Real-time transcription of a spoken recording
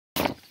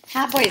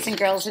Hi, boys and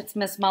girls. It's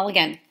Miss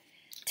Mulligan.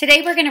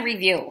 Today we're going to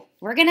review.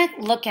 We're going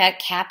to look at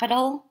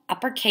capital,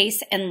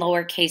 uppercase, and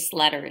lowercase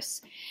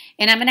letters.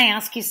 And I'm going to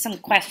ask you some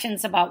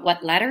questions about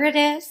what letter it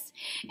is.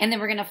 And then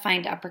we're going to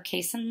find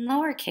uppercase and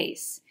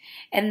lowercase.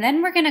 And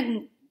then we're going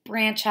to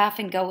branch off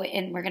and go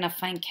in. We're going to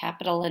find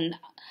capital and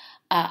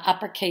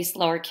uppercase,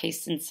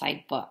 lowercase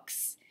inside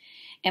books.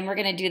 And we're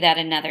going to do that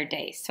another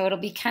day. So it'll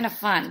be kind of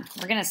fun.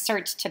 We're going to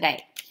search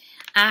today.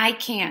 I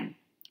can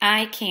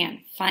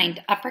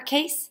find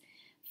uppercase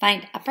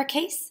and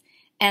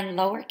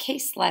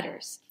lowercase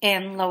letters.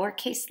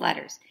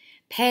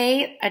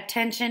 Pay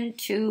attention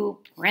to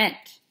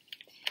print.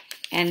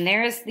 And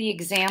there's the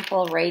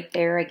example right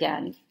there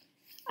again.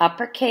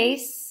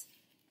 Uppercase,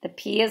 the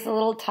P is a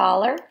little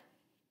taller.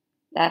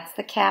 That's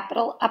the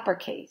capital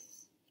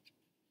uppercase.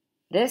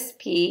 This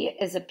P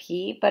is a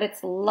P, but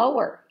it's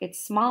lower.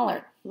 It's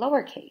smaller.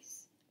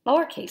 Lowercase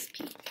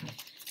P.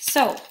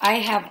 So I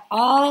have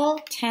all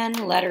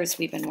 10 letters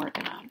we've been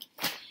working on.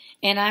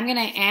 And I'm going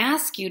to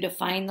ask you to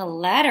find the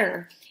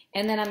letter,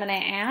 and then I'm going to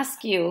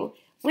ask you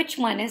which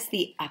one is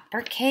the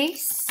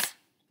uppercase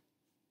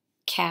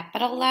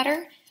capital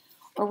letter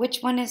or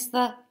which one is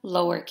the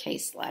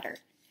lowercase letter.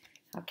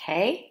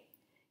 Okay?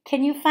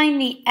 Can you find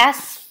the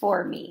S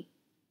for me?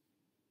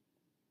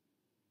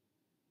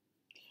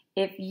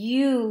 If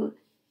you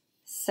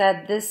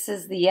said this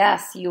is the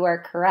S, you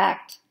are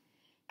correct.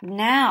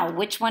 Now,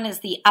 which one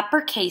is the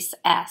uppercase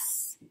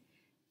S?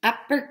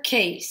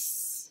 Uppercase.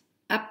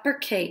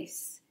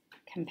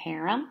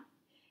 Compare them.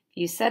 If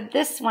you said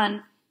this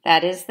one,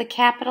 that is the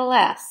capital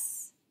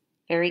S.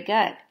 Very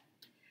good.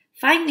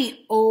 Find the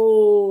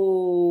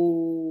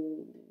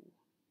O.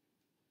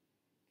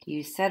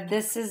 You said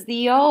this is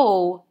the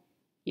O.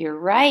 You're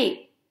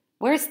right.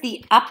 Where's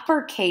the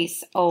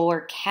uppercase O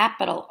or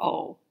capital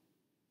O?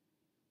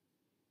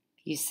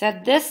 You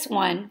said this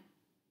one.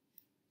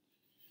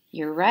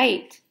 You're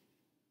right.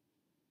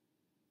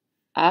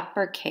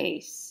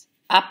 Uppercase,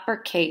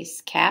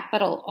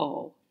 capital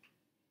O.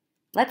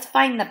 Let's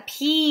find the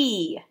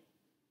P.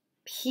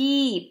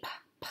 P.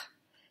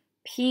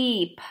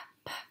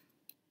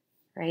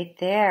 Right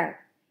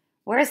there.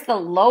 Where's the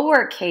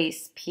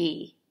lowercase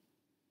p?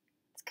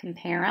 Let's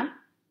compare them.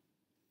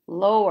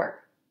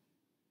 Lower.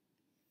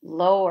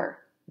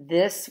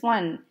 This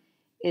one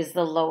is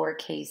the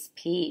lowercase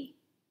p.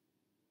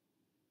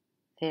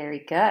 Very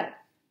good.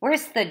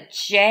 Where's the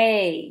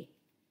J?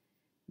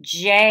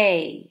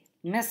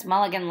 Miss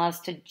Mulligan loves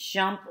to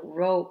jump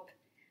rope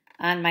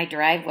on my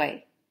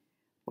driveway.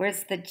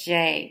 Where's the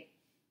J?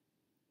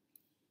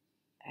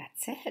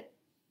 That's it.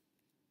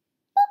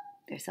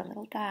 There's a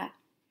little dot.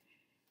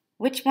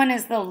 Which one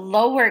is the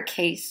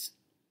lowercase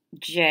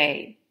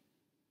J?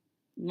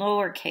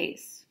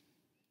 Lowercase.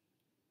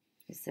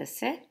 Is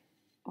this it?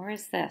 Or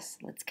is this?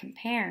 Let's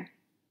compare.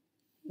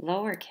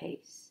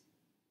 Lowercase.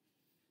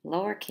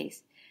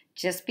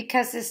 Just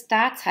because this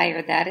dot's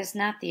higher, that is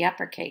not the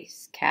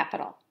uppercase,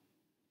 capital.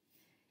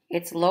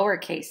 It's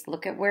lowercase.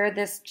 Look at where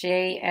this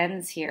J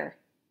ends here,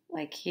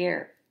 like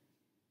here.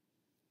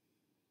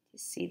 You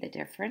see the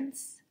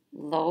difference?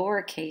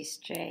 Lowercase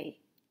j.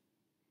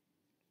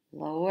 The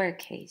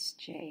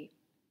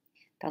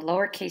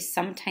lowercase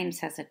sometimes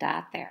has a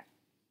dot there.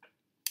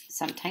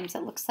 Sometimes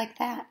it looks like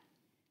that.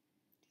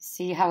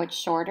 See how it's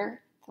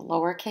shorter? The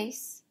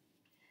lowercase.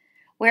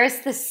 Where's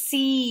the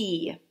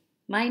C?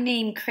 My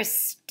name,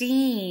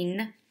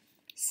 Christine,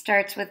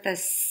 starts with a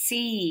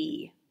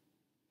C.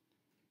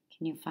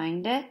 Can you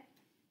find it?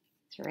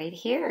 It's right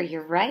here.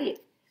 You're right.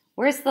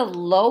 Where's the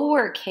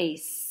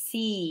lowercase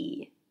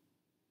c?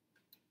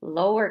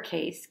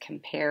 Lowercase.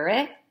 Compare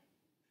it.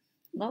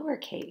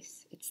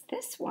 Lowercase. It's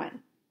this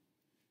one.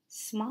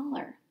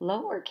 Smaller.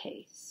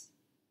 Lowercase.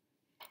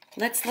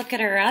 Let's look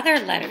at our other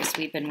letters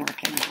we've been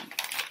working on.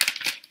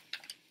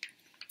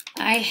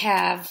 I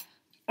have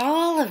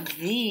all of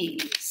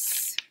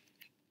these.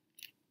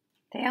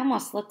 They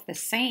almost look the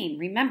same.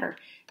 Remember,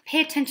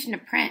 pay attention to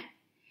print.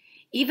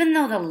 Even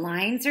though the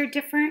lines are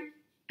different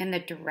and the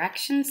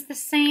direction's the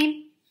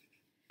same,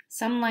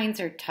 some lines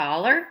are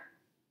taller.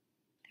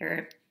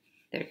 They're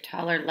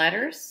taller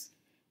letters.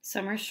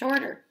 Some are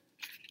shorter.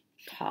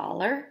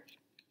 Taller,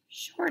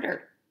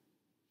 shorter.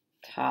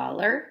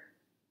 Taller,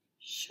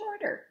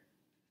 shorter.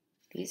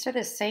 These are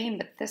the same,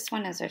 but this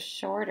one is a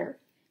shorter.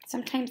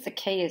 Sometimes the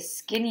K is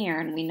skinnier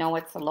and we know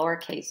it's the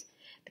lowercase.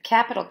 The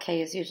capital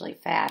K is usually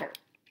fatter,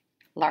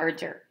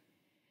 larger.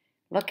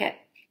 Look at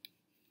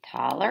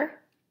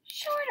taller,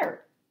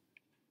 shorter.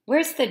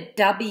 Where's the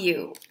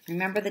W?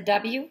 Remember the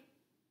W?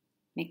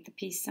 Make the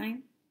peace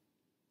sign.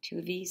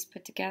 Two V's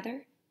put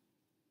together.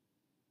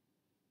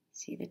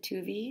 See the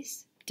two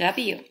V's?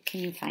 W. Can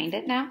you find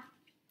it now?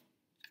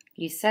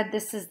 You said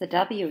this is the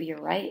W.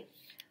 You're right.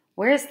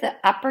 Where's the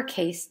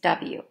uppercase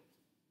W?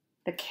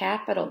 The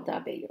capital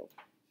W.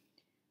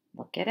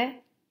 Look at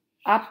it.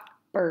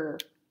 Upper.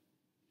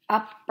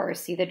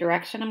 See the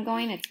direction I'm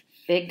going? It's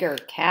bigger.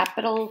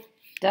 Capital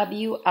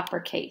W,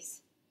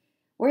 uppercase.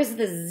 Where's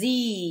the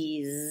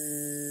Z?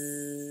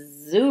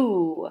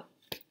 Zoo.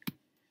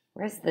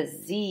 Where's the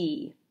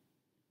Z?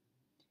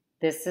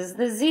 This is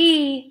the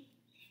Z.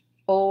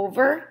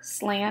 Over,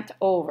 slant,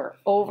 over.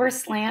 Over,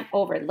 slant,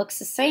 over. It looks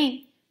the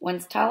same.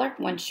 One's taller,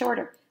 one's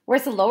shorter.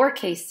 Where's the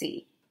lowercase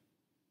c?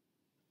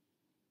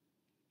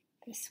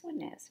 This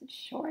one is. It's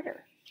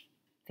shorter.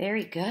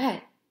 Very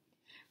good.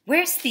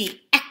 Where's the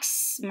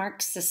X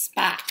marks the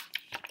spot?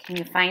 Can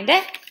you find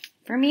it?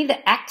 For me,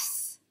 the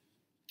X.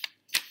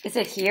 Is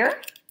it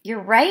here? You're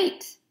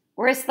right.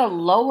 Where's the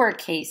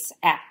lowercase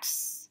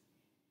x?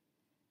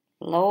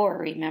 Lower,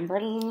 remember,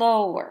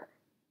 lower.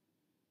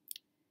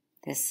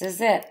 This is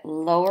it,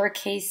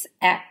 lowercase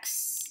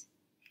x.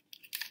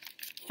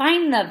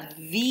 Find the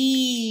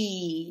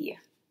V.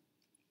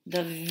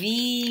 The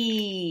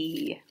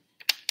V.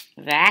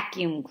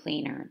 Vacuum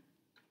cleaner.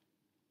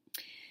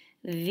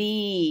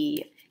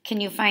 V. Can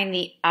you find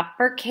the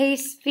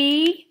uppercase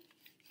V?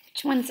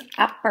 Which one's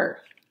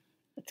upper?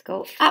 Let's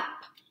go up.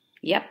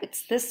 Yep,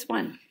 it's this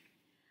one.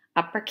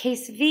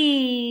 Uppercase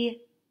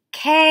V.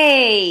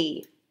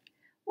 K.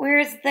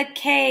 Where's the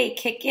K?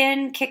 Kick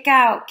in, kick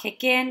out.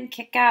 Kick in,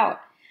 kick out.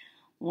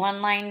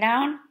 One line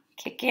down,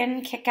 kick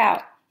in, kick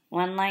out.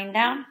 One line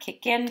down,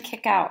 kick in,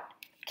 kick out.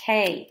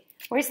 K.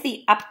 Where's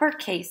the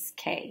uppercase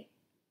K?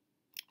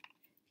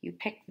 You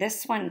pick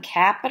this one.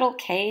 Capital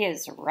K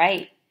is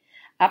right.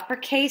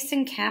 Uppercase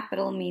and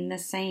capital mean the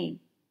same.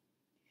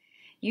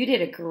 You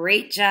did a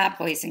great job,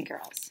 boys and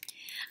girls.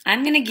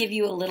 I'm going to give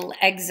you a little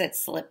exit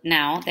slip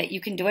now that you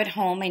can do at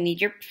home. I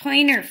need your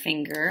pointer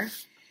finger.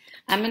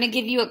 I'm going to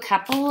give you a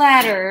couple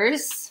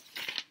letters,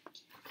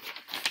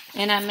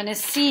 and I'm going to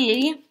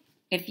see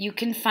if you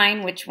can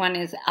find which one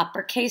is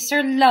uppercase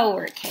or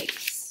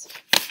lowercase.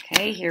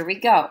 Okay, here we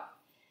go.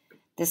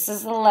 This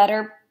is the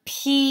letter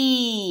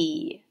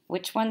P.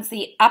 Which one's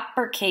the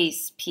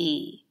uppercase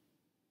P?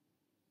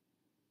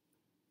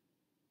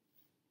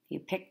 You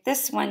picked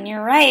this one,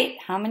 you're right.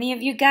 How many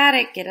of you got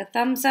it? Get a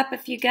thumbs up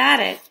if you got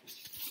it.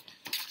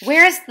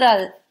 Where's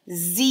the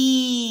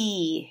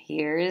Z?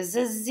 Here is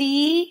a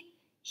Z.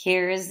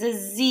 Here is a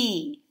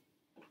Z.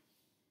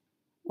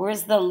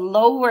 Where's the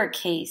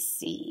lowercase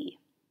c?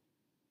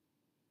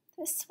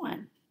 This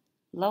one.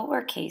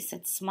 Lowercase,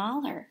 it's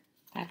smaller.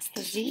 That's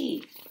the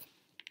Z.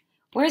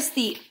 Where's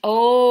the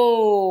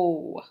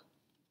O?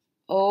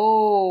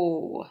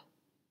 O.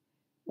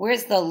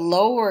 Where's the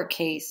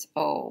lowercase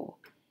o?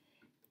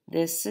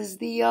 This is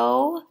the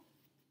O.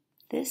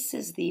 This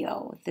is the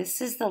O.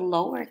 This is the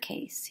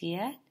lowercase. See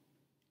it?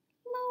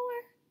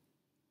 Lower.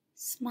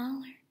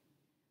 Smaller.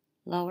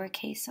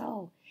 Lowercase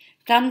o.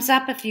 Thumbs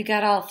up if you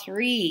got all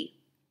three.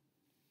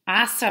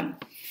 Awesome.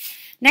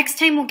 Next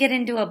time we'll get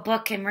into a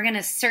book and we're going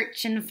to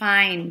search and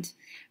find.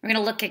 We're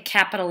going to look at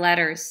capital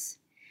letters.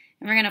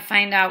 And we're going to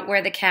find out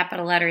where the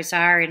capital letters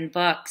are in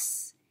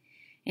books.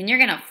 And you're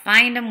going to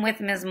find them with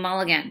Ms.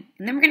 Mulligan.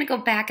 And then we're going to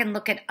go back and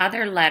look at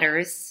other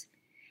letters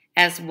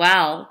as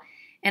well.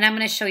 And I'm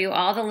going to show you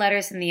all the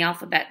letters in the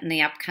alphabet in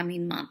the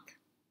upcoming month.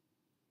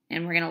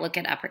 And we're going to look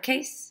at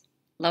uppercase,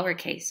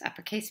 lowercase.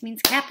 Uppercase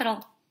means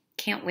capital.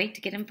 Can't wait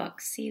to get in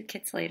books. See you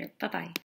kids later. Bye-bye.